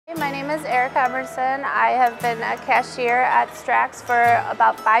My name is Erica Emerson. I have been a cashier at Strack's for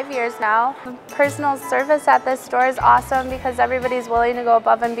about 5 years now. Personal service at this store is awesome because everybody's willing to go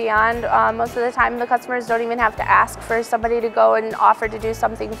above and beyond. Most of the time the customers don't even have to ask for somebody to go and offer to do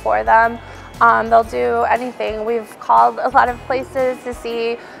something for them. They'll do anything. We've called a lot of places to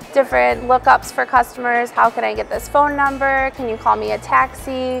see different lookups for customers. How can I get this phone number? Can you call me a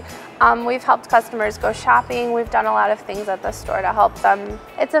taxi? We've helped customers go shopping. We've done a lot of things at the store to help them.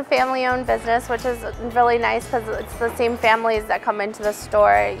 It's a family-owned business, which is really nice because it's the same families that come into the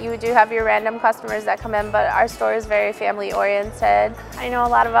store. You do have your random customers that come in, but our store is very family-oriented. I know a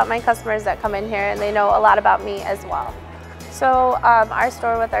lot about my customers that come in here, and they know a lot about me as well. So our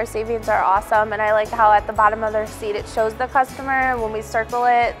store with our savings are awesome, and I like how at the bottom of their receipt it shows the customer. When we circle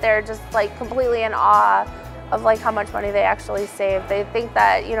it, they're just like completely in awe of like how much money they actually save. They think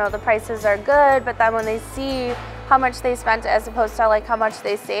that, you know, the prices are good, but then when they see how much they spent as opposed to like how much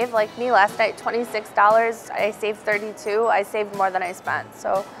they saved, like me last night, $26, I saved $32. I saved more than I spent.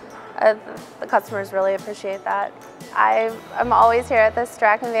 So the customers really appreciate that. I'm always here at the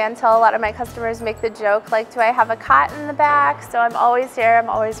Strack Van Til. A lot of my customers make the joke, like, do I have a cot in the back? So I'm always here. I'm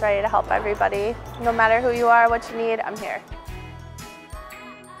always ready to help everybody. No matter who you are, what you need, I'm here.